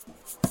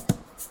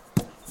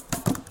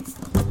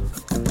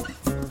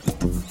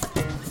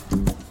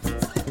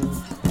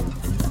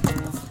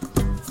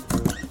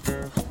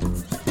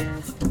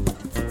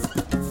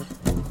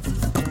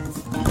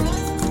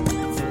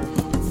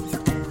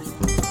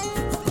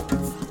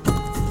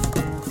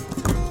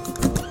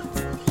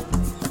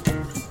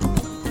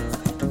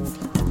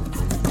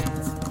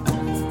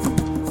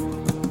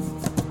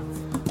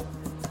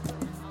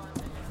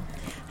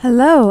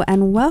Hello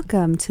and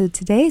welcome to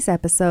today's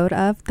episode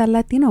of The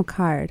Latino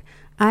Card.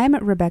 I'm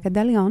Rebecca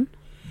De Leon.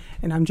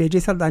 And I'm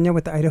JJ Saldana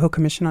with the Idaho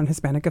Commission on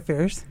Hispanic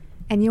Affairs.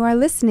 And you are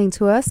listening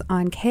to us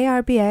on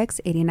KRBX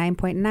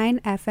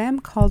 89.9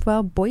 FM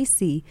Caldwell,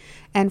 Boise.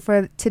 And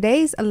for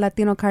today's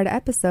Latino Card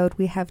episode,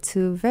 we have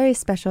two very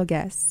special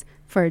guests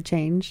for a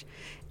change.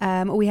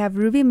 We have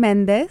Ruby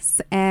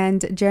Mendez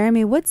and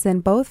Jeremy Woodson,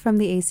 both from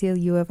the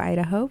ACLU of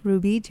Idaho.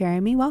 Ruby,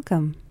 Jeremy,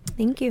 welcome.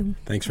 Thank you.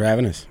 Thanks for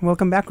having us.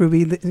 Welcome back,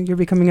 Ruby. You're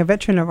becoming a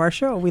veteran of our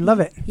show. We love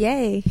it.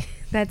 Yay.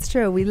 That's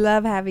true. We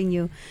love having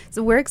you.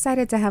 So we're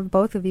excited to have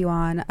both of you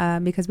on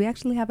because we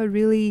actually have a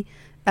really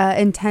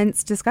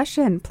intense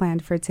discussion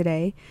planned for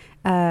today.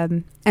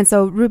 And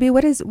so, Ruby,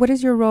 what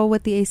is your role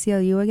with the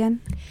ACLU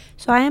again?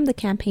 So I am the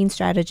campaign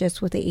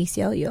strategist with the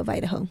ACLU of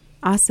Idaho.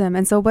 Awesome.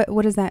 And so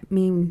what does that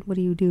mean? What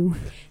do you do?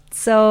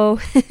 So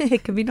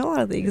it could mean a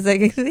lot of things,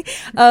 actually.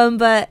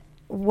 But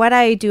what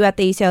I do at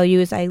the ACLU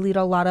is I lead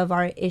a lot of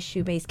our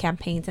issue-based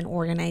campaigns and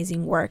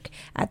organizing work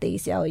at the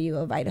ACLU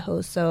of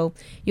Idaho. So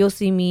you'll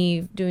see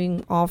me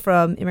doing all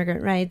from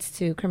immigrant rights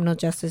to criminal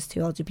justice to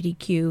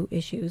LGBTQ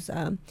issues.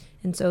 And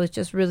so it's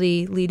just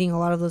really leading a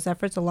lot of those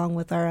efforts along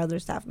with our other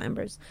staff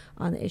members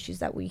on the issues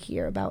that we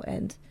hear about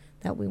and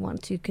that we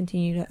want to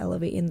continue to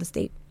elevate in the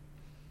state.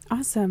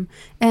 Awesome.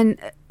 And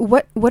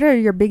what are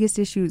your biggest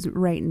issues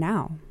right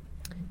now?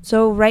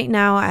 So right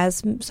now,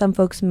 as some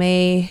folks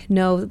may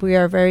know, we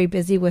are very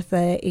busy with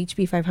the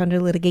HB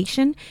 500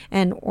 litigation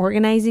and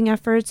organizing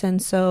efforts.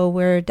 And so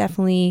we're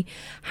definitely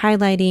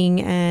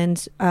highlighting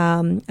and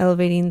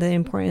elevating the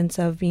importance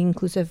of being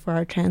inclusive for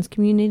our trans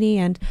community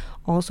and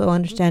also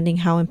understanding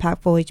how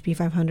impactful HB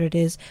 500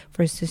 is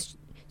for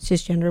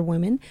cisgender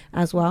women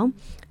as well.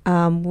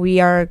 We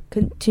are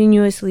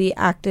continuously,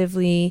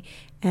 actively,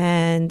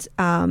 and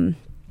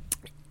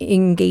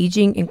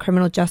engaging in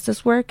criminal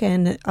justice work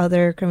and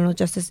other criminal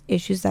justice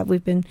issues that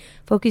we've been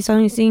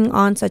focusing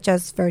on, such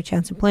as fair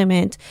chance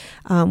employment,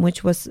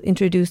 which was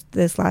introduced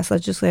this last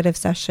legislative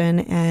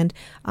session. And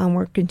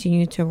we're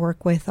continuing to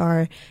work with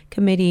our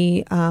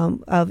committee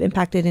of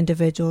impacted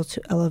individuals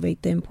to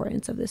elevate the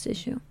importance of this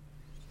issue.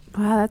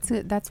 Wow,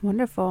 that's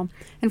wonderful.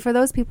 And for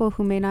those people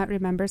who may not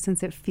remember,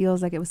 since it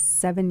feels like it was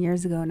 7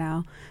 years ago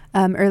now,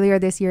 earlier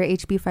this year,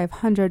 HB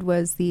 500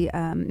 was the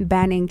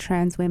banning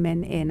trans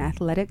women in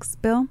athletics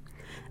bill.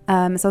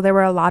 So there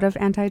were a lot of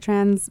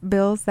anti-trans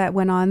bills that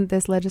went on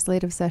this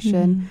legislative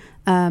session.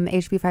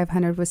 HB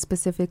 500 was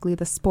specifically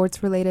the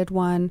sports-related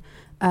one.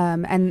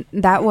 And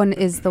that one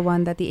is the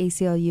one that the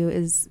ACLU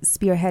is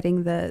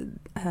spearheading the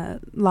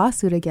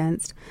lawsuit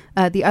against.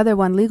 The other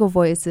one, Legal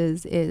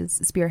Voices, is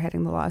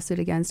spearheading the lawsuit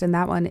against. And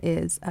that one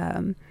is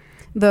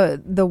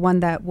the one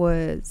that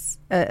was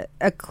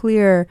a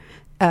clear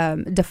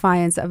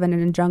defiance of an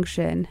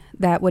injunction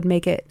that would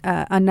make it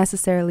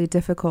unnecessarily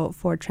difficult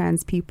for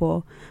trans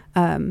people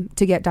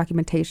to get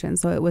documentation.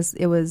 So it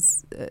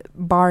was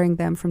barring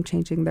them from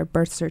changing their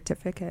birth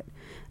certificate.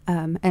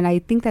 And I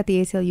think that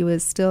the ACLU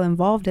is still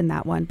involved in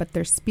that one, but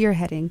they're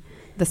spearheading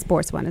the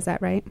sports one. Is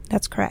that right?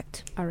 That's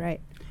correct. All right.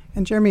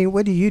 And Jeremy,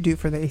 what do you do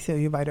for the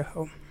ACLU of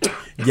Idaho?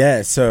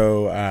 Yeah,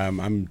 so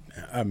I'm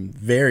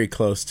very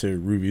close to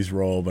Ruby's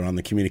role, but on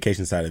the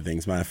communication side of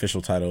things, my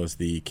official title is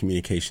the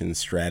communications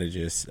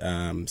strategist.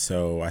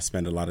 So I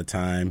spend a lot of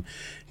time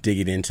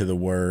digging into the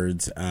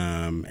words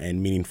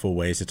and meaningful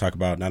ways to talk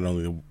about not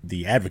only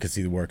the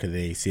advocacy work of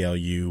the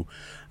ACLU,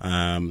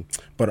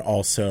 but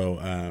also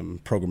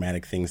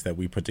programmatic things that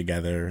we put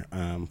together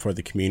for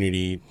the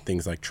community,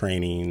 things like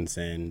trainings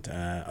and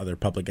other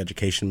public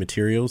education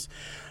materials.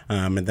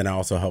 And then I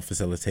also help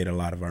facilitate a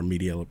lot of our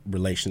media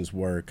relations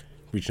work,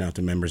 reaching out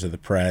to members of the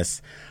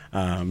press,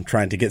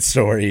 trying to get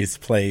stories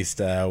placed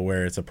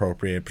where it's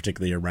appropriate,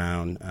 particularly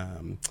around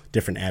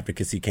different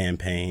advocacy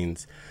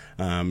campaigns.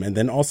 And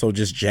then also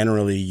just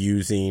generally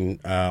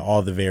using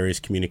all the various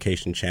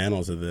communication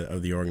channels of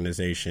the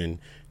organization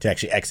to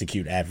actually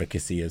execute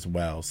advocacy as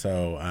well.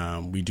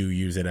 So we do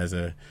use it as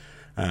a,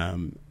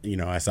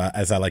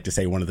 as I like to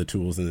say, one of the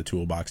tools in the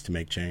toolbox to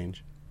make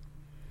change.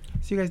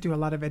 So you guys do a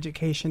lot of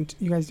education.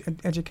 You guys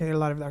educate a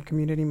lot of our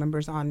community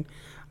members on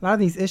a lot of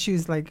these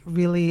issues, like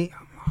really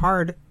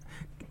hard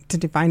to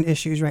define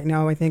issues right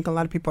now. I think a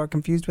lot of people are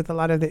confused with a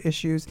lot of the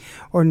issues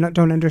or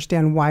don't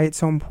understand why it's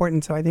so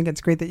important. So I think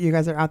it's great that you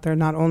guys are out there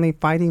not only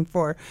fighting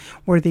for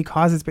worthy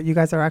causes, but you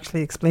guys are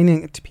actually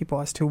explaining it to people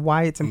as to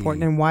why it's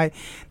important and why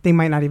they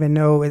might not even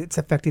know it's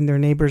affecting their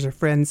neighbors or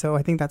friends. So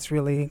I think that's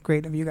really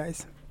great of you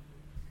guys.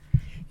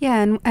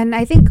 Yeah, and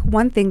I think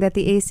one thing that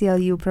the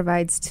ACLU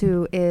provides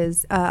too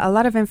is a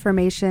lot of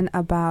information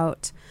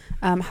about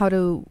how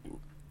to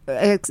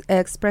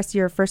express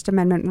your First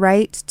Amendment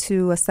right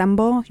to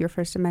assemble, your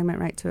First Amendment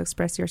right to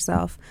express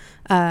yourself.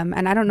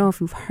 And I don't know if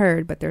you've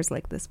heard, but there's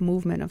like this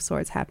movement of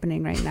sorts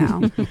happening right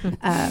now.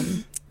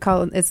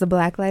 It's the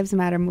Black Lives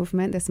Matter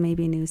movement. This may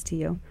be news to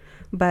you,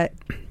 but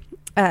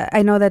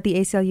I know that the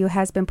ACLU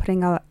has been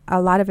putting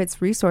a lot of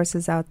its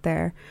resources out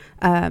there.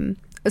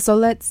 So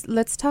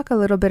let's talk a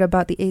little bit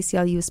about the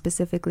ACLU,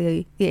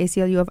 specifically the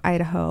ACLU of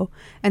Idaho,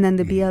 and then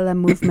the BLM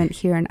movement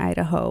here in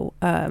Idaho.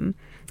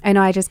 I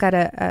know I just got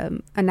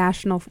a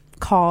national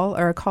call,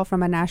 or a call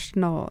from a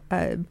national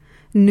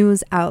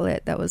news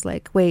outlet that was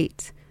like,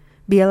 wait,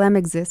 BLM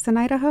exists in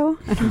Idaho?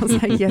 And I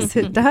was like, yes,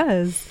 it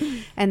does.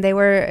 And they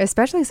were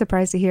especially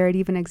surprised to hear it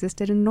even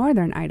existed in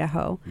northern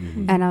Idaho.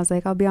 Mm-hmm. And I was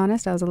like, I'll be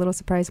honest, I was a little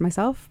surprised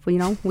myself. You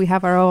know, we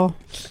have our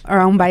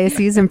own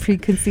biases and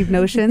preconceived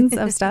notions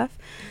of stuff.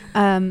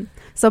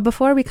 So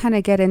before we kind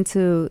of get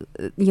into,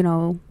 you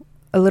know,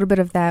 a little bit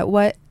of that,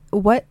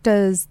 what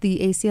does the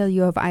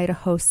ACLU of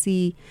Idaho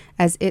see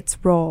as its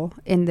role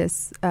in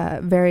this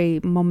very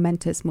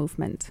momentous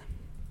movement?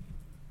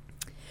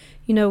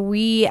 You know,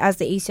 we as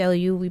the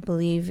ACLU, we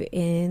believe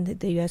in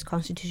the U.S.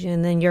 Constitution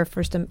and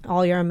then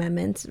all your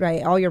amendments,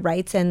 right? All your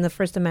rights. And the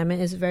First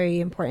Amendment is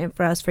very important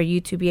for us, for you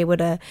to be able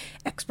to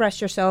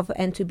express yourself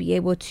and to be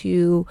able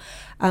to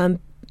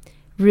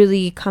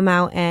really come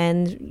out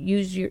and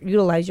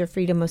utilize your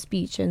freedom of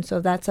speech. And so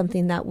that's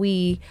something that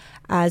we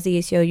as the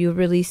ACLU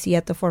really see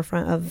at the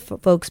forefront of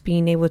folks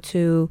being able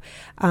to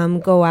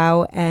go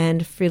out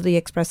and freely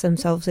express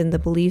themselves in the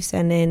beliefs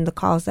and in the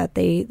cause that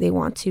they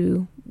want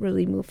to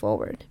really move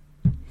forward.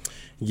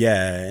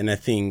 Yeah, and I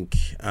think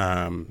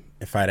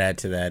if I'd add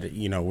to that,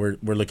 you know, we're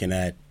looking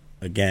at,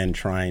 again,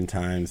 trying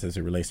times as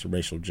it relates to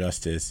racial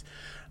justice.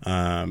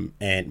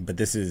 But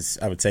this is,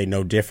 I would say,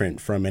 no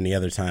different from any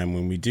other time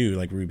when we do,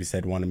 like Ruby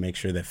said, want to make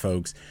sure that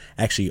folks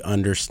actually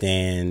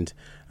understand,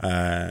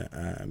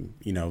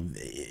 you know,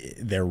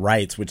 their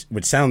rights,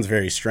 which sounds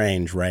very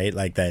strange, right?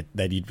 Like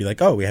that you'd be like,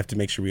 oh, we have to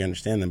make sure we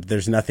understand them. But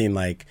there's nothing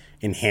like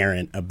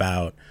inherent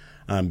about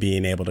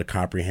being able to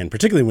comprehend,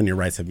 particularly when your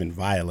rights have been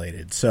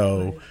violated.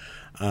 So,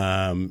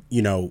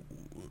 you know,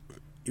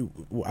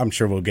 I'm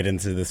sure we'll get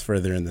into this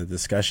further in the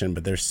discussion,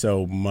 but there's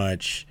so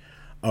much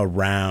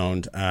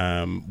around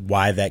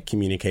why that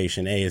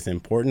communication is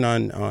important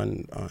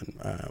on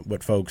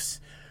what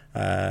folks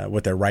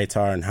what their rights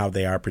are and how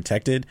they are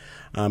protected,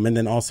 and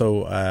then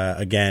also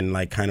again,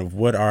 like, kind of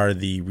what are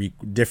the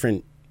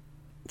different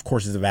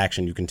courses of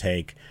action you can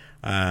take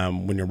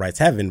when your rights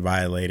have been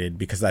violated,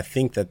 because I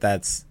think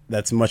that's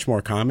much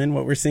more common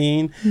what we're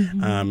seeing,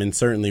 mm-hmm. And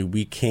certainly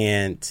we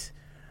can't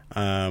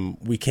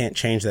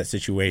change that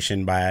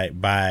situation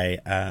by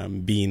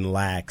being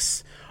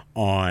lax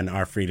on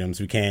our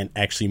freedoms. We can't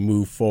actually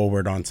move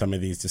forward on some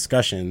of these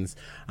discussions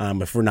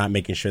if we're not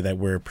making sure that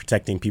we're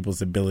protecting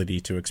people's ability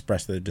to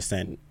express their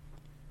dissent.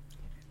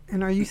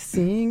 And are you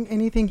seeing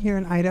anything here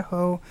in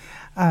Idaho?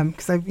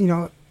 Because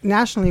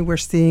nationally we're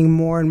seeing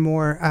more and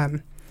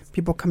more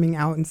people coming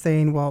out and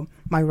saying, well,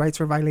 my rights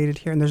were violated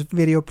here, and there's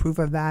video proof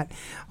of that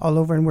all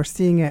over, and we're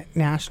seeing it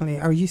nationally.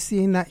 Are you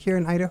seeing that here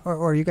in Idaho,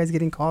 or are you guys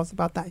getting calls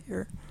about that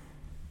here?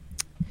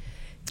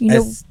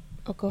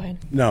 Oh, go ahead.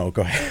 No,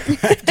 go ahead.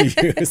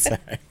 After you, sorry.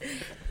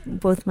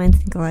 Both minds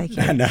think alike.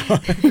 I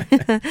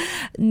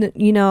know.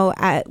 You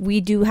know,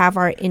 we do have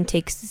our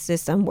intake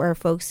system where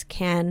folks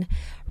can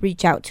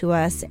reach out to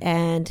us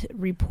and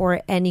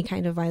report any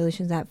kind of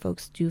violations that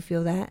folks do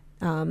feel that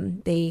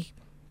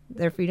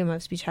their freedom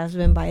of speech has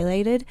been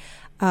violated.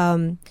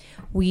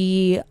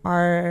 We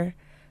are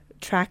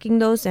tracking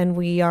those, and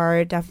we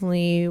are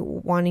definitely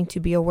wanting to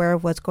be aware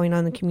of what's going on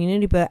in the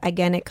community. But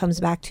again, it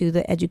comes back to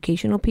the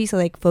educational piece.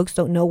 Like, folks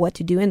don't know what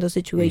to do in those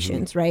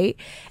situations, mm-hmm. right?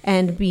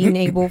 And being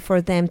able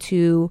for them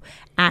to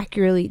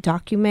accurately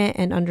document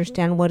and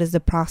understand what is the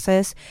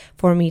process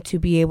for me to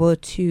be able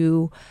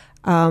to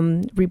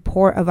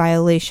report a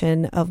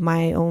violation of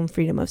my own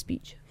freedom of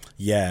speech.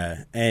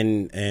 Yeah,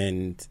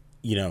 and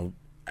you know,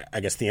 I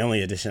guess the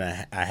only addition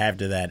I have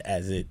to that,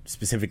 as it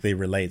specifically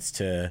relates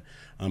to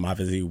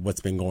obviously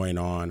what's been going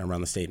on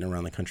around the state and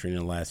around the country in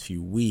the last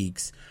few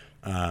weeks,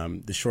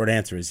 the short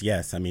answer is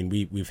yes. I mean,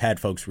 we've had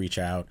folks reach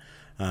out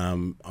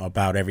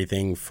about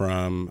everything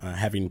from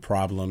having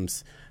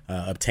problems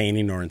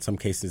obtaining, or in some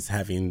cases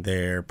having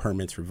their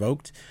permits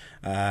revoked,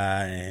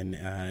 and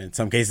in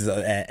some cases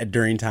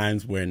during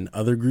times when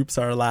other groups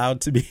are allowed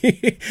to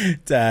be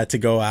to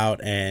go out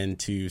and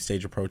to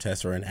stage a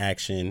protest or an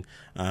action,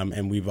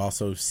 and we've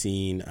also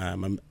seen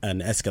an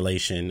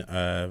escalation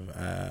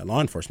of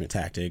law enforcement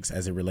tactics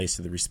as it relates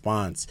to the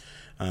response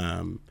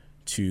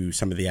to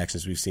some of the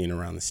actions we've seen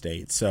around the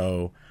state.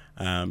 So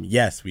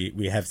yes,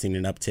 we have seen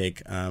an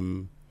uptick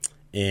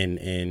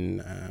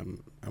in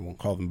I won't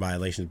call them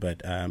violations,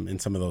 but in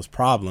some of those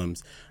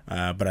problems.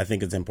 But I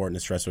think it's important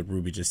to stress what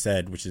Ruby just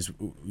said, which is,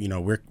 you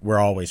know, we're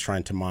always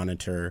trying to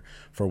monitor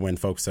for when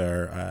folks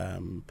are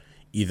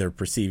either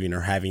perceiving or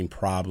having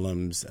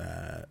problems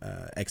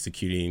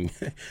executing,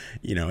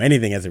 you know,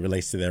 anything as it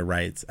relates to their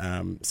rights.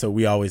 So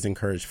we always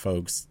encourage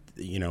folks,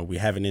 you know, we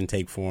have an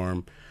intake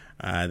form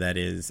that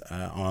is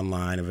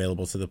online,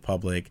 available to the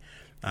public.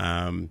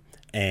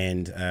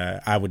 And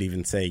I would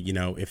even say, you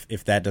know,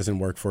 if that doesn't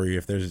work for you,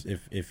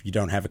 if you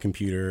don't have a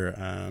computer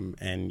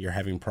and you're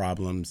having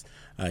problems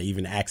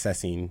even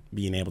accessing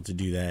being able to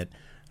do that,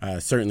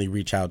 certainly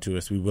reach out to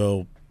us. We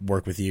will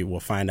work with you. We'll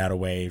find out a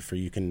way for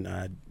you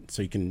can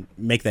so you can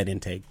make that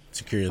intake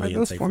securely. Are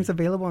those forms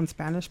available in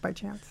Spanish by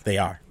chance? They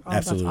are. Oh,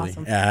 absolutely.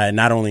 That's awesome.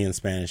 Not only in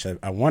Spanish.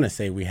 I want to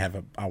say we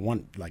have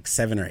like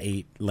 7 or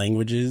 8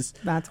 languages.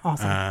 That's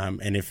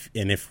awesome. And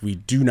if we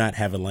do not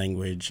have a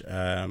language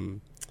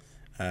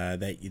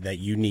that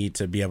you need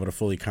to be able to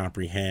fully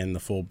comprehend the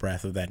full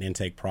breadth of that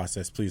intake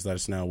process, please let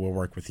us know. We'll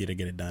work with you to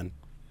get it done.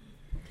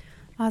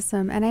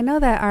 Awesome. And I know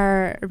that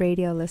our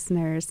radio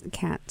listeners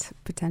can't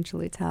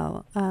potentially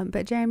tell,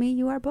 but Jeremy,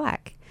 you are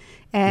Black.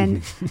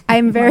 And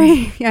I'm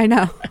very, I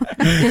know.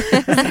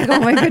 It's like, oh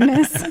my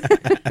goodness.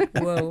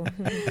 Whoa.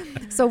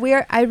 So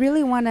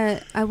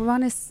I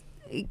want to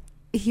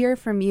hear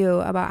from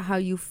you about how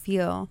you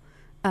feel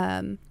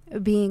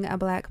being a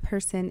Black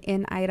person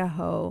in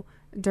Idaho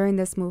during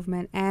this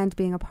movement and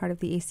being a part of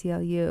the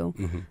ACLU.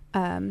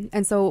 Mm-hmm.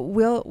 And so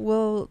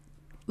we'll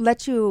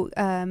let you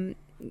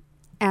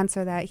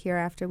answer that here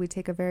after we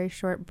take a very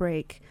short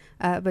break.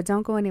 But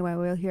don't go anywhere.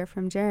 We'll hear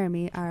from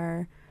Jeremy,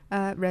 our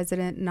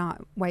resident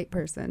not white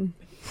person.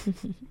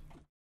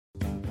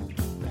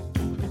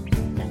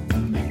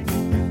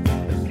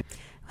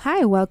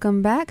 Hi,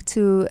 welcome back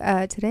to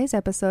today's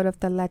episode of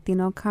the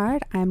Latino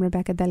Card. I'm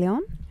Rebecca De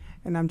Leon.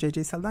 And I'm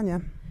JJ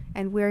Saldana.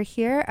 And we're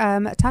here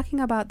talking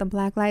about the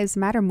Black Lives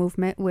Matter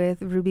movement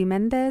with Ruby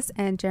Mendez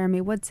and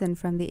Jeremy Woodson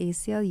from the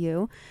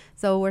ACLU.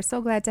 So we're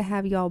so glad to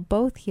have you all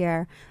both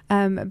here.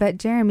 But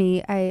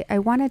Jeremy, I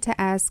wanted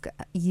to ask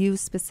you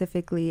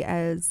specifically,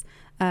 as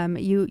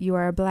you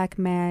are a Black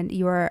man,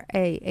 you are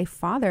a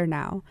father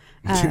now.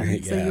 Yeah.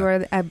 So you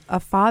are a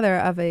father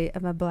of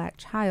a Black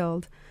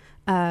child.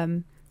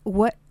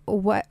 What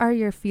are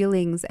your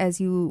feelings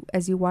as you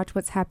watch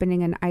what's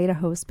happening in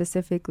Idaho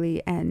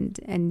specifically,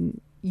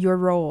 and your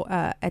role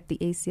at the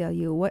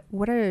ACLU?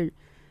 What are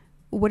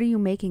you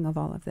making of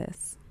all of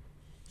this?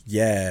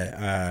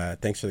 Yeah,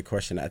 thanks for the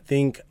question. I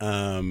think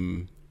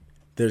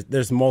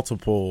there's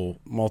multiple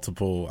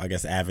I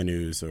guess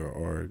avenues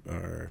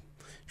or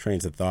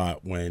trains of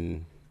thought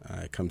when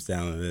it comes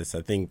down to this.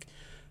 I think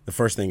the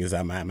first thing is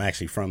I'm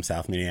actually from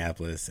South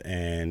Minneapolis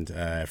and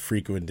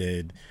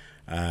frequented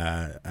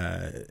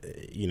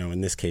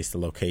in this case the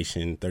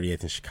location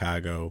 38th in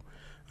Chicago.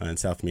 In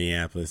South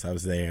Minneapolis. I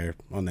was there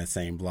on that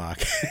same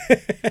block.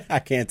 I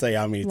can't tell you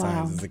how many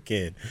times as a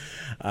kid.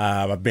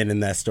 I've been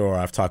in that store.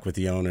 I've talked with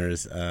the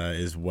owners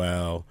as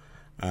well.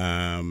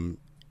 And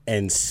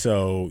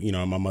so,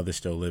 my mother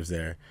still lives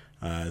there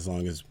as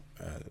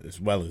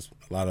well as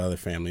a lot of other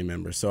family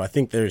members. So I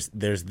think there's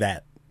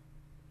that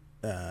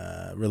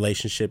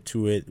relationship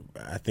to it.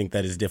 I think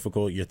that is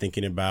difficult. You're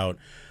thinking about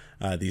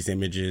these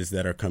images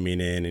that are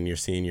coming in, and you're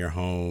seeing your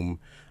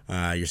home.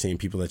 You're seeing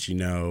people that you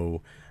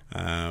know.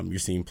 You're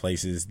seeing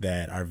places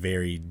that are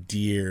very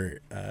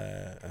dear,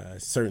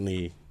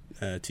 certainly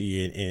to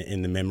you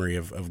in the memory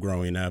of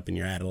growing up and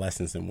your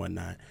adolescence and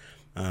whatnot.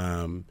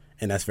 And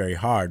that's very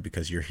hard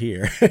because you're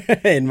here.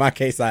 In my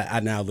case,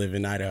 I now live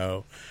in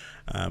Idaho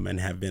and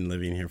have been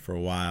living here for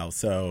a while.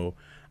 So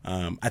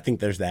I think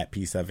there's that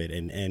piece of it.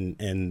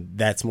 And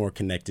that's more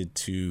connected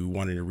to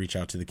wanting to reach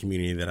out to the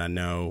community that I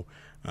know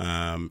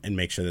and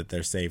make sure that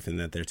they're safe and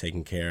that they're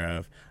taken care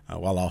of,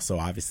 while also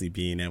obviously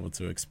being able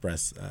to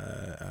express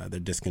their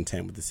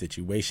discontent with the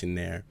situation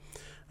there.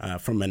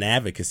 From an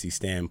advocacy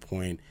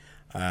standpoint,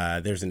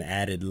 there's an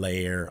added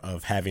layer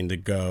of having to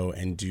go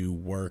and do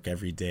work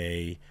every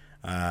day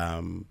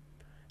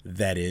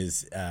that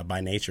is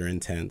by nature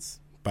intense,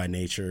 by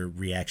nature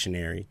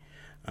reactionary.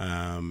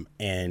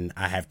 And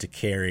I have to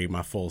carry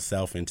my full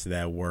self into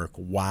that work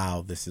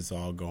while this is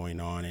all going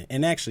on.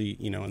 And actually,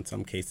 in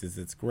some cases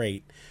it's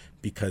great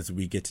because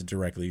we get to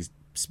directly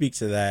speak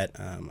to that.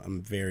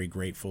 I'm very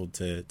grateful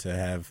to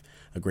have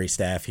a great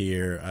staff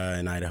here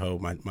in Idaho,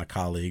 my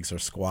colleagues, or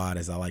squad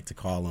as I like to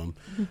call them,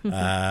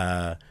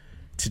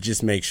 to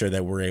just make sure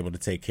that we're able to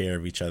take care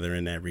of each other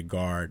in that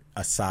regard,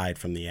 aside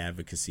from the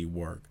advocacy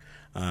work.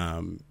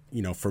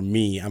 For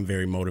me, I'm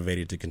very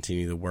motivated to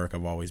continue the work.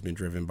 I've always been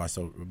driven by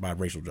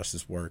racial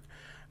justice work,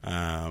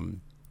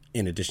 in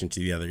addition to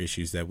the other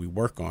issues that we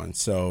work on.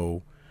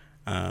 So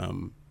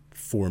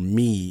for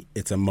me,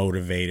 it's a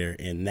motivator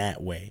in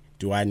that way.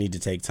 Do I need to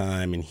take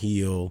time and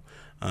heal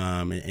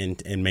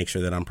and make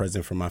sure that I'm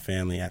present for my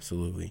family?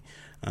 Absolutely.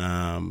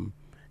 And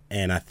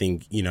I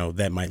think,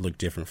 that might look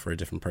different for a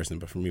different person.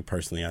 But for me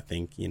personally, I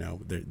think,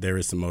 there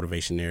is some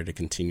motivation there to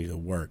continue the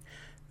work.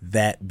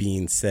 That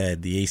being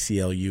said, the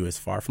ACLU is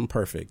far from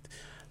perfect,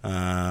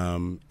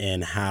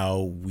 and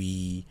how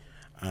we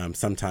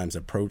sometimes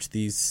approach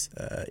these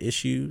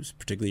issues,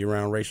 particularly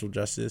around racial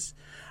justice.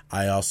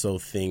 I also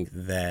think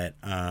that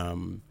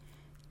the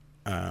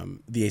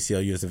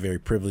ACLU is a very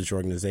privileged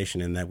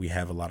organization in that we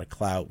have a lot of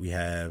clout. We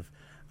have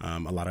a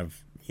lot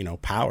of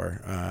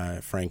power,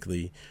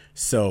 frankly.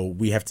 So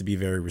we have to be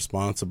very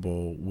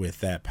responsible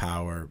with that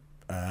power.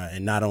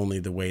 And not only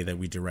the way that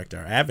we direct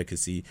our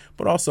advocacy,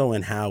 but also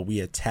in how we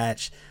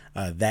attach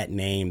that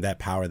name, that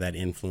power, that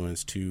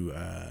influence to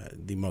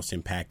the most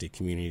impacted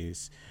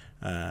communities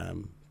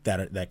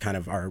that kind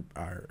of are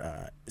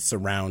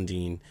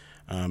surrounding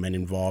and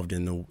involved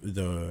in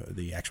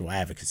the actual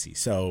advocacy.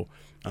 So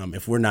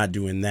if we're not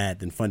doing that,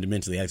 then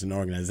fundamentally as an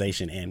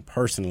organization and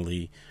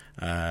personally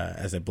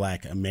as a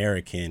Black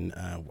American,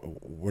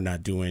 we're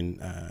not doing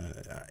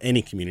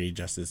any community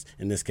justice,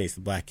 in this case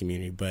the Black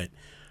community. But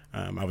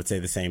I would say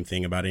the same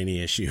thing about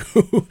any issue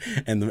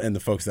and the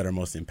folks that are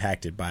most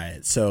impacted by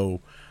it.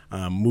 So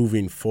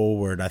moving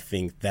forward, I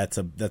think that's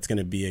going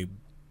to be a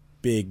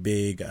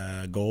big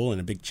goal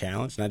and a big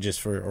challenge, not just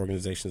for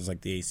organizations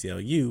like the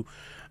ACLU,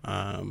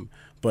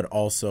 but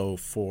also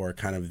for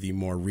kind of the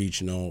more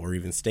regional or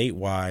even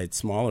statewide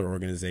smaller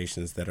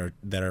organizations that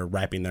are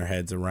wrapping their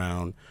heads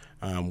around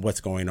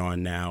what's going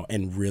on now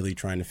and really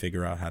trying to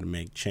figure out how to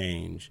make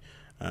change.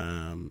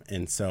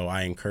 And so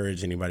I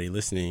encourage anybody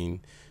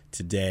listening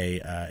today,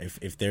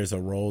 if there's a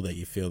role that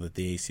you feel that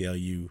the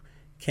ACLU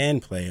can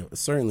play,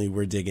 certainly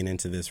we're digging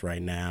into this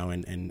right now,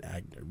 and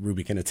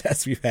Ruby can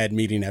attest, we've had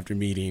meeting after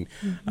meeting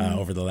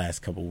over the last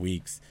couple of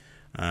weeks.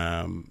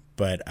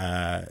 But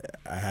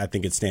I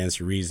think it stands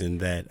to reason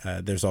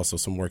that there's also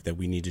some work that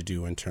we need to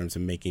do in terms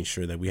of making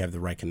sure that we have the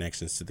right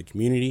connections to the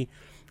community,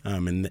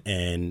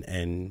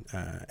 and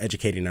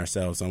educating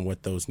ourselves on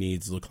what those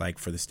needs look like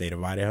for the state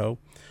of Idaho,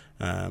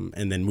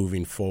 and then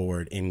moving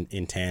forward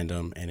in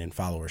tandem and in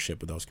followership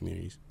with those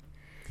communities.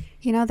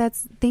 You know,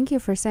 thank you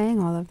for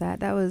saying all of that.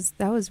 That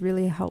was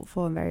really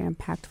helpful and very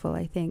impactful,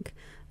 I think.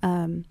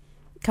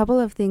 Couple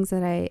of things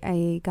that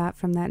I got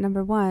from that.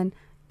 Number one,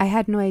 I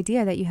had no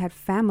idea that you had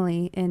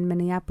family in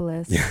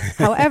Minneapolis.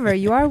 However,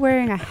 you are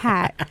wearing a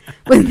hat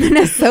with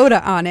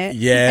Minnesota on it.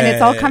 Yeah. And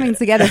it's all coming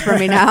together for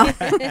me now.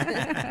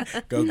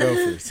 Go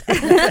Gophers.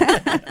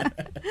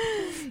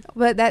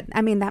 But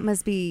that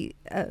must be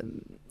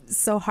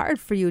so hard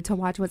for you to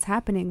watch what's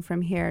happening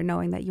from here,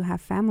 knowing that you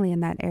have family in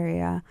that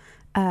area.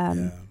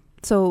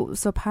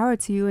 So power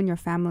to you and your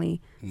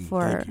family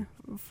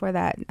for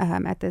that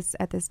at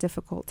this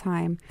difficult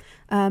time.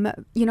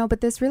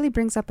 But this really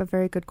brings up a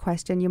very good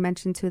question. You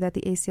mentioned too that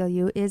the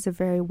ACLU is a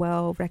very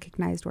well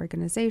recognized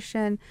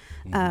organization.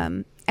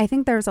 I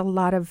think there's a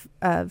lot of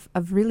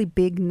really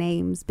big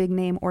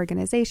name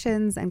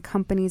organizations and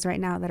companies right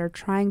now that are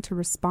trying to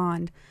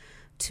respond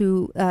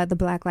to the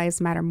Black Lives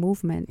Matter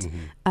movement,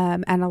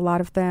 and a lot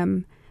of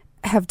them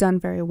have done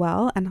very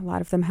well, and a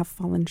lot of them have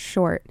fallen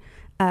short.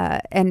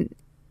 And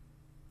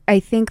I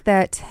think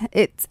that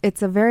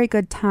it's a very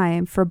good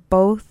time for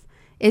both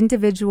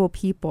individual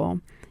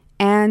people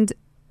and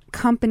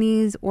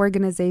companies,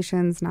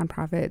 organizations,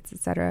 nonprofits,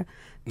 etc.,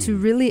 to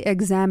really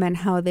examine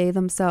how they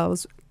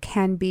themselves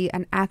can be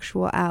an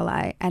actual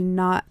ally and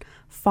not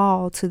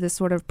fall to this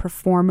sort of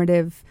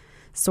performative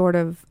sort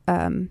of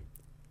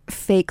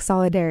fake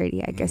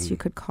solidarity, I guess you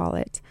could call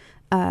it.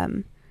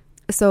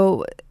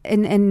 So,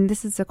 and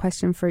this is a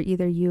question for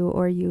either you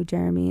or you,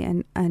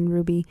 Jeremy and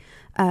Ruby.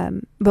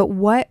 But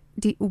what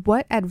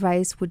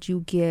advice would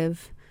you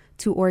give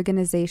to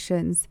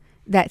organizations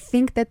that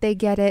think that they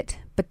get it,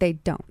 but they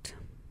don't?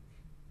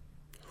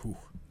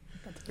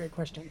 That's a great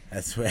question.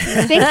 That's what.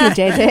 Thank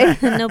you,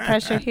 JJ. No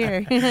pressure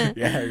here.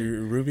 Yeah,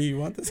 Ruby, you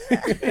want this?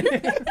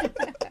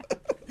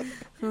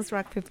 Let's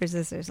rock, paper,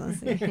 scissors. Let's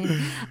see.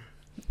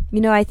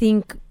 I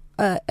think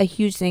a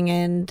huge thing,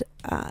 and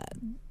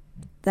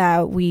that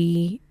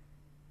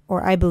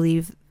I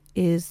believe,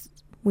 is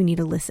we need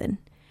to listen.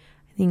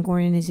 I think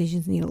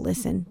organizations need to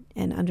listen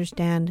and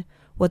understand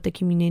what the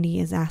community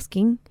is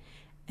asking,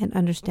 and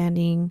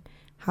understanding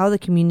how the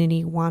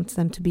community wants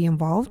them to be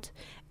involved,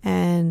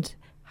 and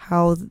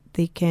how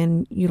they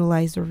can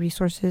utilize their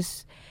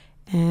resources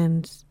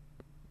and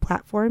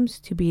platforms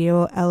to be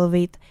able to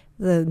elevate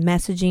the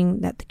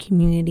messaging that the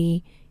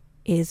community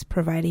is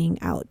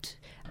providing out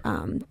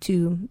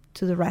to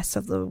the rest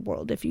of the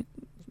world.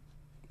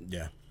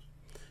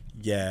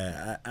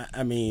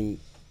 I mean,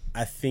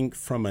 I think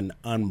from an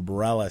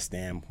umbrella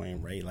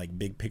standpoint, right, like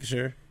big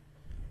picture,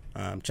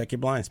 check your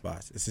blind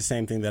spots. It's the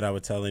same thing that I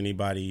would tell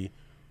anybody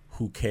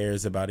who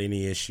cares about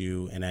any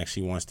issue and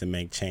actually wants to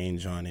make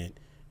change on it.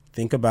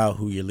 Think about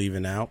who you're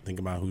leaving out. Think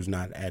about who's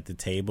not at the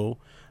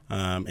table,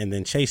 and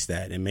then chase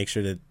that and make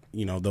sure that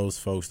those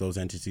folks, those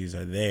entities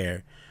are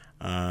there.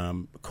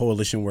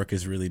 Coalition work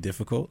is really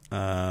difficult.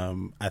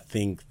 I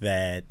think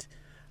that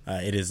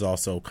it is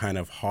also kind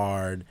of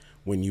hard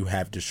when you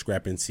have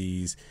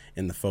discrepancies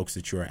in the folks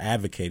that you are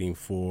advocating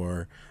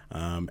for,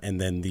 and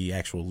then the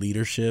actual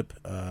leadership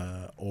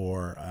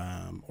or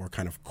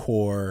kind of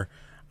core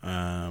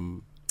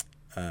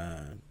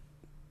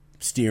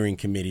steering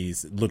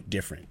committees look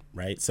different,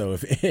 right? So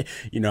if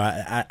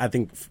I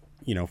think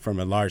from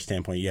a large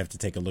standpoint, you have to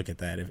take a look at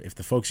that. If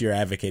the folks you're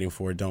advocating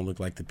for don't look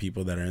like the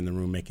people that are in the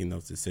room making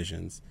those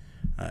decisions,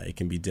 it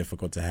can be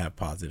difficult to have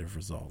positive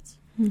results.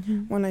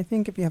 Mm-hmm. Well, I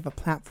think if you have a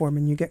platform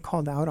and you get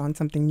called out on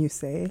something you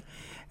say,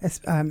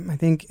 I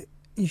think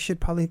you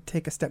should probably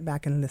take a step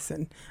back and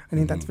listen. I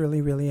think that's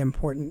really, really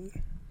important.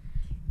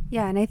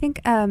 Yeah, and I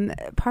think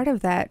part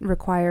of that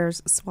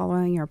requires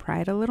swallowing your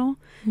pride a little.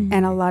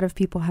 And a lot of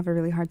people have a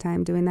really hard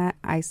time doing that.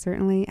 I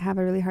certainly have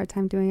a really hard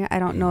time doing it. I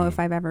don't know if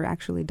I've ever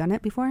actually done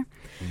it before,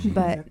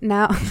 but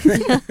now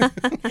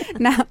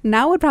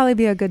would probably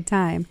be a good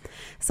time.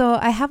 So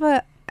I have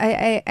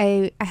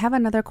I have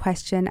another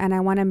question, and I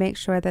want to make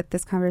sure that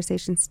this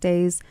conversation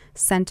stays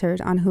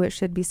centered on who it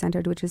should be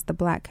centered, which is the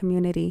Black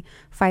community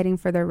fighting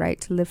for their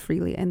right to live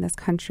freely in this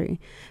country.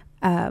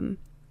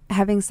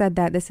 Having said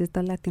that, this is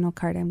the Latino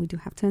card, and we do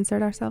have to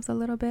insert ourselves a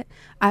little bit.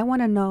 I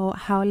want to know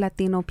how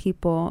Latino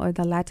people or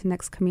the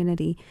Latinx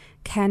community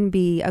can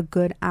be a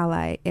good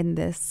ally in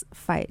this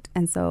fight.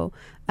 And so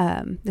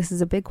this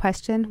is a big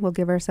question. We'll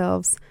give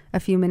ourselves a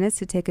few minutes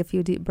to take a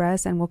few deep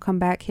breaths, and we'll come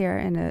back here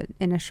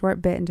in a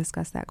short bit and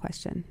discuss that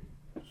question.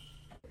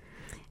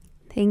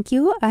 Thank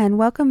you, and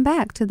welcome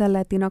back to the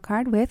Latino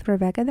card with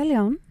Rebecca De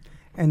Leon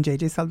and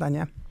JJ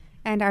Saldaña.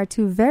 And our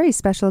two very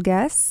special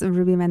guests,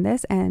 Ruby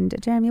Mendez and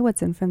Jeremy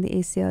Woodson from the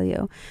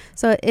ACLU.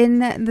 So in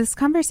this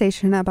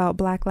conversation about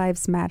Black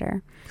Lives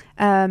Matter,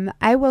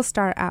 I will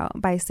start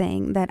out by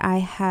saying that I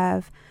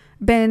have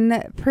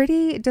been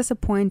pretty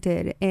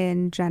disappointed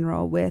in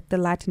general with the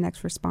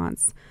Latinx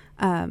response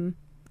to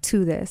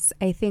this.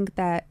 I think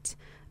that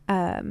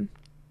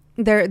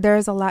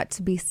there's a lot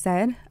to be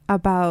said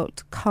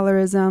about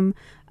colorism,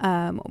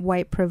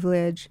 white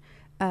privilege,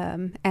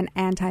 and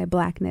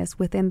anti-Blackness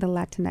within the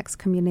Latinx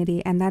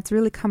community. And that's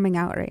really coming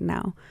out right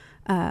now.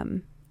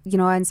 And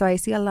so I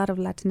see a lot of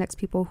Latinx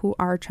people who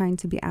are trying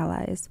to be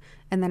allies.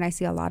 And then I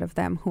see a lot of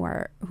them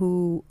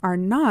who are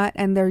not,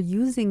 and they're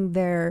using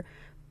their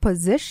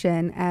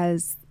position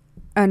as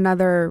an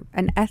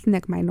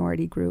ethnic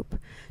minority group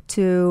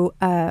to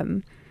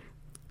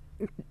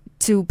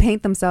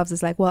paint themselves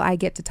as like, well, I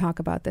get to talk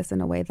about this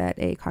in a way that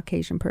a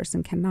Caucasian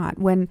person cannot.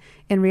 When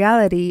in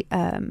reality,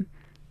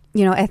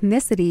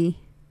 ethnicity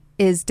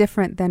is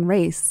different than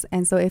race.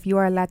 And so if you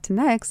are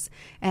Latinx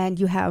and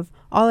you have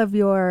all of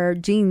your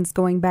genes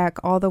going back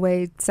all the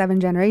way 7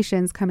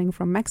 generations coming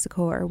from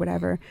Mexico or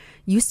whatever,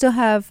 you still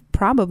have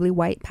probably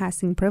white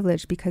passing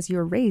privilege because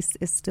your race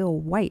is still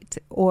white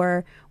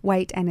or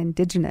white and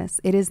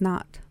indigenous. It is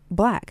not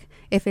Black.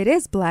 If it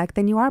is Black,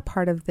 then you are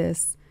part of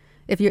this.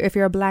 If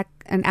you're a Black,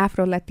 and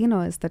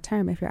Afro-Latino is the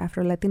term. If you're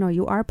Afro-Latino,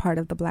 you are part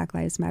of the Black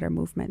Lives Matter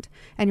movement.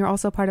 And you're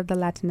also part of the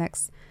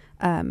Latinx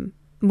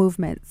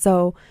movement.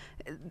 So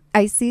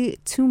I see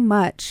too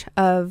much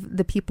of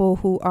the people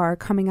who are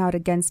coming out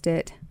against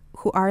it,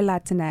 who are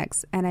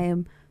Latinx, and I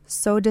am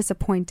so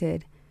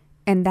disappointed.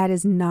 And that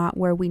is not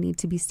where we need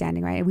to be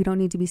standing, right? We don't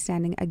need to be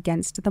standing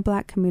against the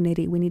Black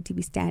community. We need to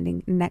be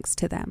standing next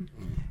to them.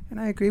 And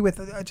I agree with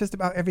just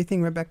about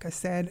everything Rebecca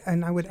said.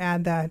 And I would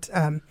add that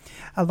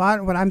a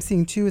lot, what I'm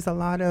seeing too, is a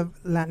lot of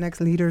Latinx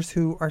leaders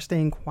who are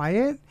staying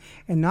quiet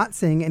and not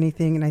saying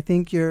anything. And I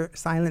think your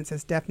silence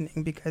is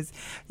deafening because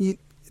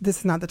this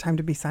is not the time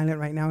to be silent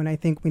right now. And I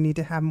think we need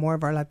to have more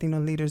of our Latino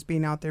leaders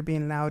being out there,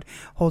 being loud,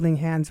 holding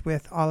hands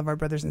with all of our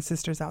brothers and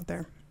sisters out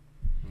there.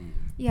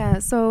 Yeah,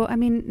 so, I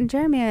mean,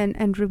 Jeremy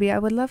and Ruby, I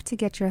would love to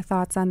get your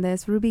thoughts on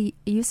this. Ruby,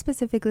 you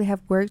specifically have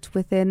worked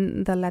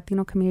within the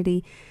Latino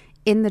community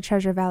in the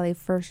Treasure Valley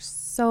for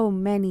so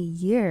many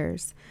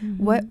years.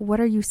 Mm-hmm. What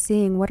are you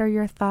seeing? What are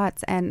your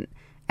thoughts? And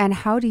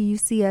how do you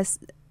see us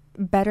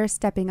better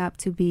stepping up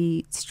to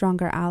be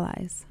stronger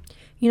allies?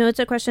 It's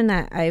a question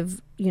that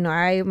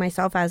I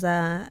myself as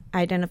a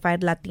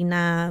identified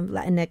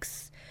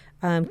Latinx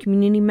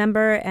community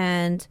member,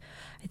 and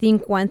I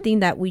think one thing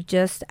that we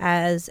just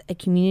as a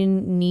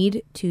community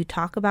need to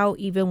talk about,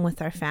 even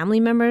with our family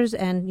members,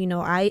 and,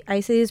 I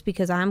say this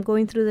because I'm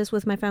going through this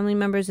with my family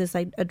members, is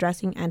like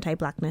addressing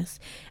anti-Blackness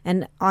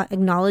and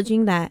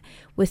acknowledging that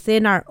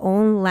within our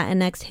own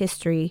Latinx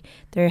history,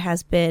 there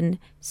has been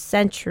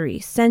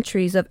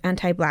centuries of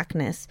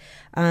anti-Blackness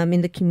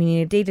in the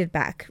community, dated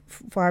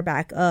far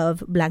back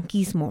of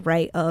blanquismo,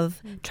 right?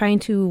 Of trying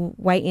to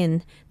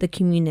whiten the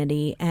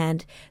community.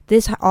 And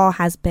this all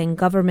has been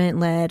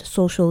government-led,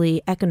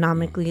 socially,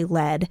 economically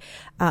led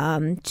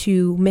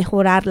to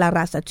mejorar la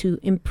raza, to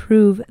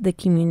improve the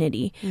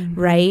community,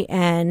 right?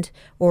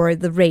 Or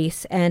the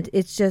race. And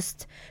it's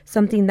just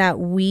something that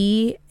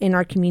we in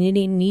our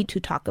community need to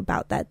talk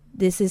about, that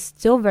this is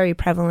still very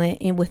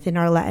prevalent within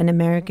our Latin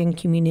American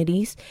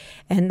communities,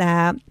 and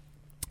that,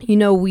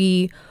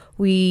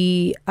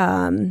 we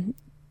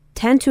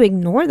tend to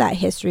ignore that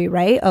history,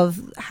 right, of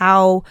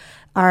how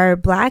our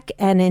Black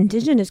and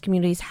Indigenous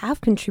communities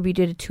have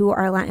contributed to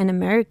our Latin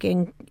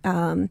American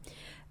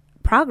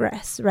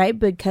progress, right,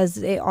 because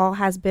it all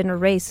has been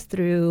erased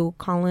through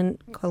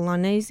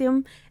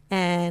colonialism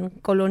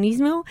and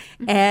colonismo,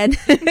 and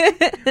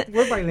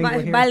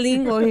we're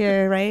bilingual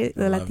here, right?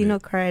 The Latino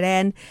card,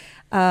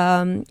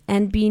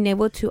 and being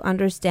able to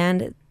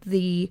understand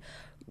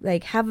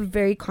have a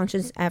very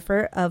conscious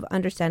effort of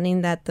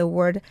understanding that the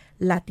word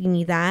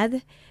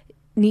Latinidad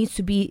needs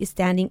to be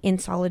standing in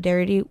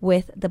solidarity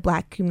with the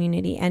Black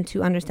community, and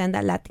to understand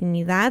that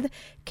Latinidad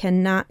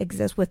cannot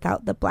exist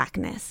without the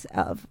Blackness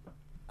of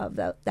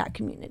that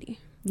community.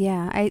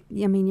 Yeah, I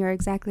mean, you're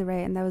exactly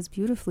right, and that was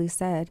beautifully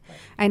said.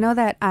 I know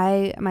that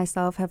I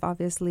myself have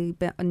obviously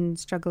been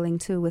struggling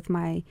too with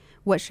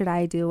what should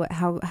I do?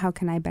 How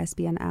can I best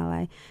be an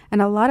ally?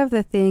 And a lot of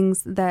the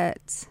things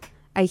that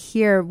I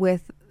hear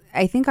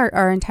I think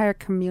our entire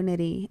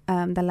community,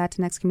 the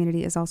Latinx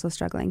community, is also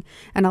struggling.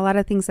 And a lot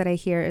of things that I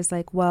hear is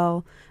like,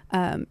 well,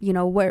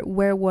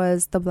 where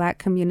was the Black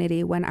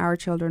community when our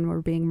children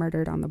were being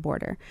murdered on the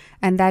border?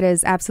 And that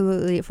is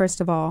absolutely, first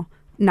of all,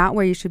 not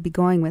where you should be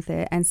going with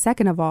it. And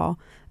second of all,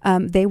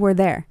 they were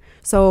there.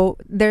 So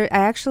I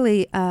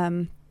actually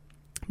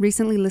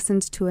recently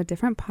listened to a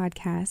different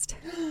podcast.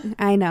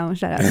 I know,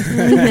 shut up.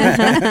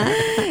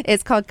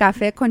 It's called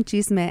Café con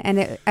Chisme.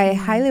 And I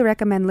highly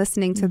recommend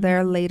listening to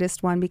their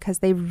latest one because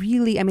they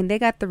really, they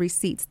got the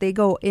receipts. They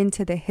go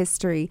into the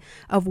history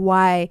of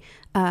why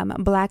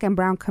Black and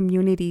brown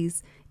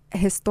communities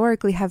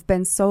historically have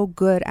been so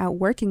good at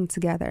working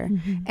together.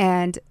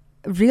 And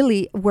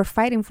really, we're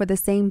fighting for the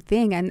same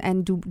thing.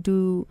 And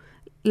do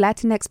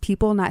Latinx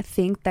people not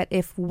think that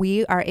if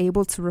we are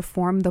able to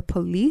reform the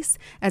police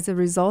as a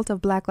result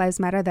of Black Lives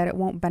Matter, that it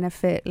won't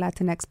benefit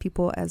Latinx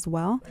people as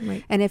well?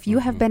 Right. And if you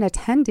have been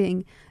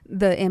attending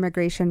the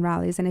immigration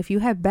rallies, and if you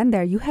have been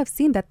there, you have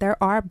seen that there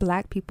are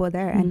Black people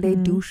there, and they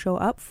do show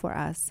up for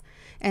us.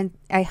 And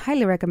I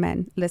highly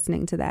recommend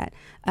listening to that.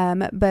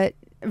 But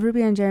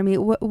Ruby and Jeremy,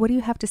 what do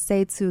you have to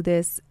say to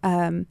this?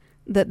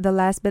 The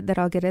last bit that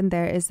I'll get in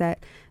there is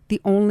that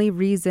the only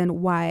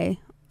reason why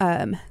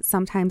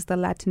sometimes the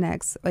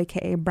Latinx,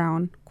 aka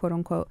brown, quote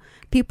unquote,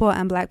 people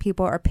and Black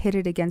people are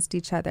pitted against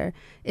each other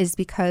is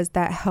because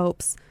that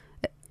helps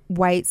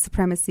white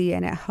supremacy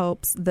and it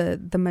helps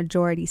the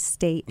majority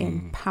state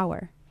in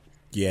power.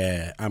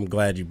 Yeah, I'm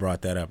glad you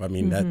brought that up. I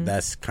mean,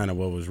 that's kind of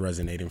what was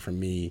resonating for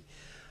me,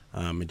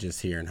 and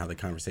just hearing how the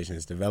conversation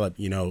has developed,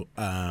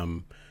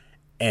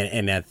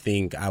 And I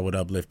think I would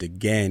uplift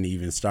again,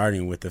 even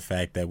starting with the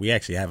fact that we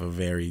actually have a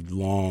very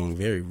long,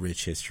 very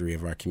rich history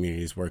of our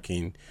communities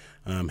working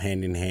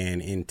hand in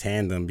hand, in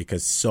tandem,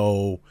 because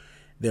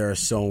there are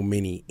so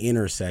many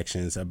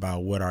intersections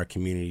about what our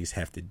communities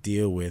have to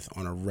deal with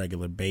on a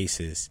regular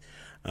basis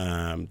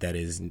that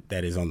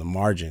is on the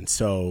margin.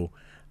 So,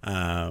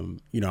 I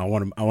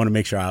want to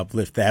make sure I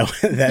uplift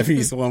that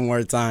piece one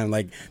more time.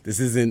 Like, this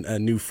isn't a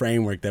new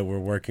framework that we're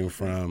working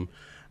from.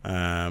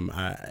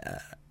 I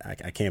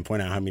can't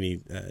point out how many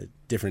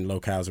different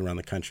locales around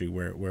the country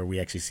where we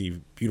actually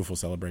see beautiful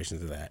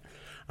celebrations of that.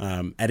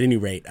 At any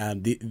rate,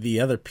 the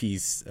other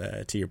piece,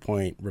 to your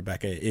point,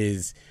 Rebecca,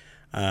 is,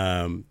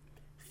 in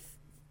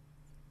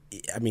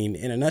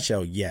a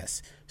nutshell,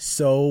 yes,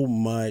 so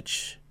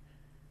much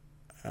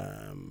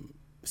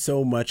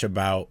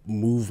about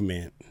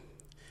movement,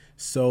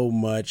 so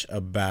much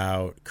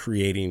about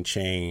creating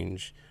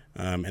change,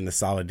 and the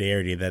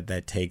solidarity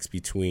that takes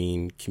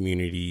between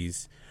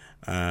communities.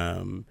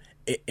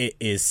 It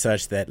is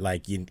such that,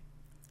 like,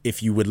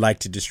 if you would like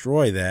to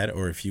destroy that,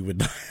 or if you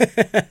would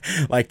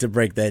like to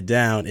break that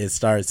down, it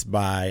starts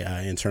by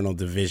internal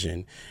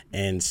division.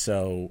 And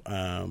so,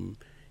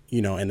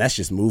 and that's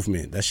just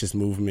movement. That's just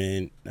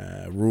movement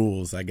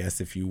rules, I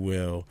guess, if you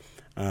will.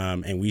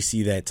 And we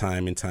see that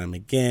time and time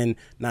again,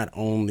 not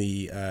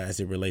only as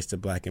it relates to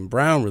Black and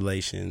brown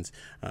relations,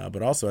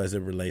 but also as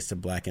it relates to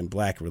Black and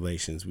Black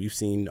relations. We've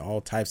seen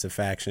all types of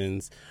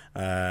factions.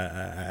 I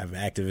have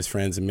activist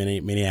friends in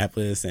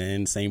Minneapolis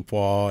and St.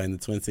 Paul and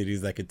the Twin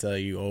Cities that could tell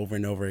you over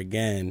and over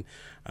again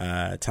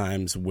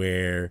times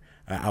where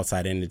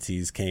outside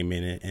entities came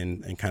in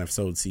and kind of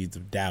sowed seeds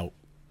of doubt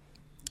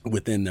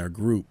within their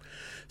group.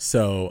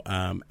 So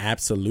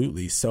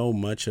absolutely, so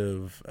much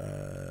of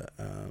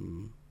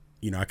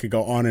I could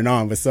go on and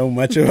on, but so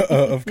much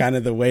of kind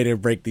of the way to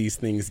break these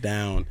things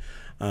down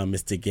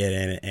is to get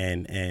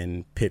in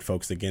and pit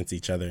folks against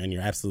each other. And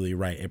you're absolutely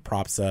right. It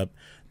props up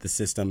the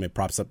system. It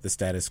props up the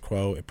status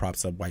quo. It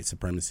props up white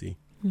supremacy.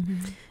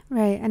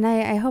 Right. And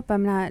I hope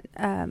I'm not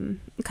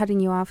cutting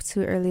you off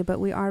too early, but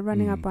we are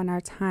running up on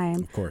our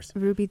time. Of course.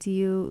 Ruby, do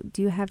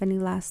you have any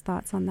last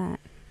thoughts on that?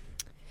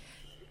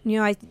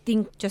 I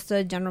think just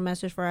a general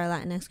message for our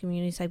Latinx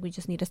community is like we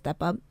just need to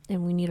step up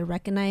and we need to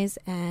recognize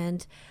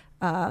and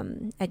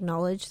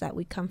acknowledge that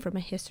we come from a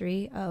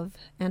history of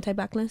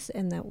anti-Blackness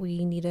and that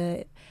we need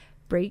to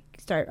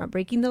start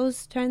breaking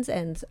those trends.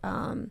 And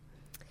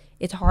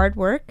it's hard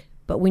work,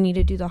 but we need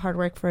to do the hard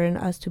work for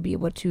us to be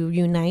able to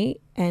unite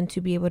and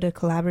to be able to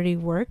collaboratively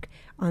work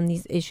on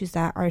these issues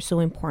that are so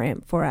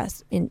important for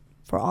us and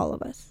for all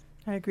of us.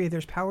 I agree.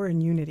 There's power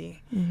in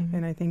unity,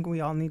 and I think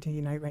we all need to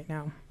unite right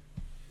now.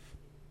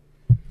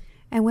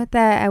 And with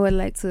that, I would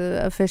like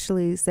to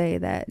officially say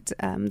that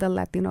the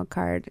Latino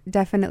card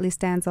definitely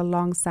stands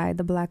alongside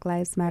the Black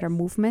Lives Matter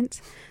movement.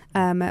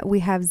 We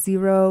have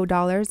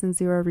 $0 and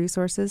zero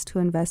resources to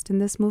invest in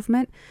this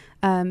movement.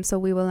 So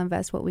we will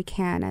invest what we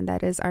can, and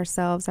that is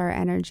ourselves, our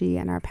energy,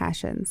 and our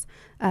passions.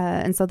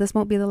 And so this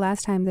won't be the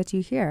last time that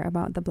you hear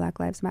about the Black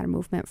Lives Matter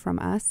movement from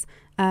us,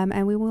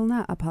 and we will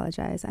not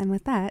apologize. And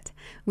with that,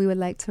 we would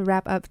like to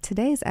wrap up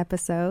today's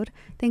episode.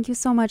 Thank you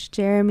so much,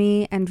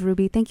 Jeremy and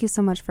Ruby. Thank you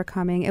so much for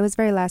coming. It was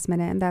very last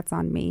minute, and that's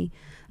on me.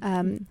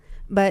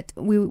 But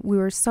we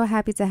were so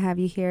happy to have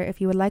you here.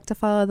 If you would like to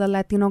follow the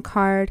Latino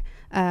Card,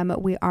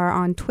 we are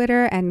on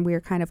Twitter, and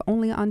we're kind of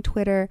only on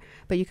Twitter,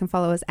 but you can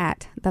follow us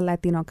at the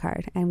Latino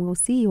Card. And we'll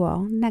see you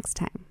all next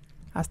time.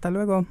 Hasta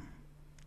luego.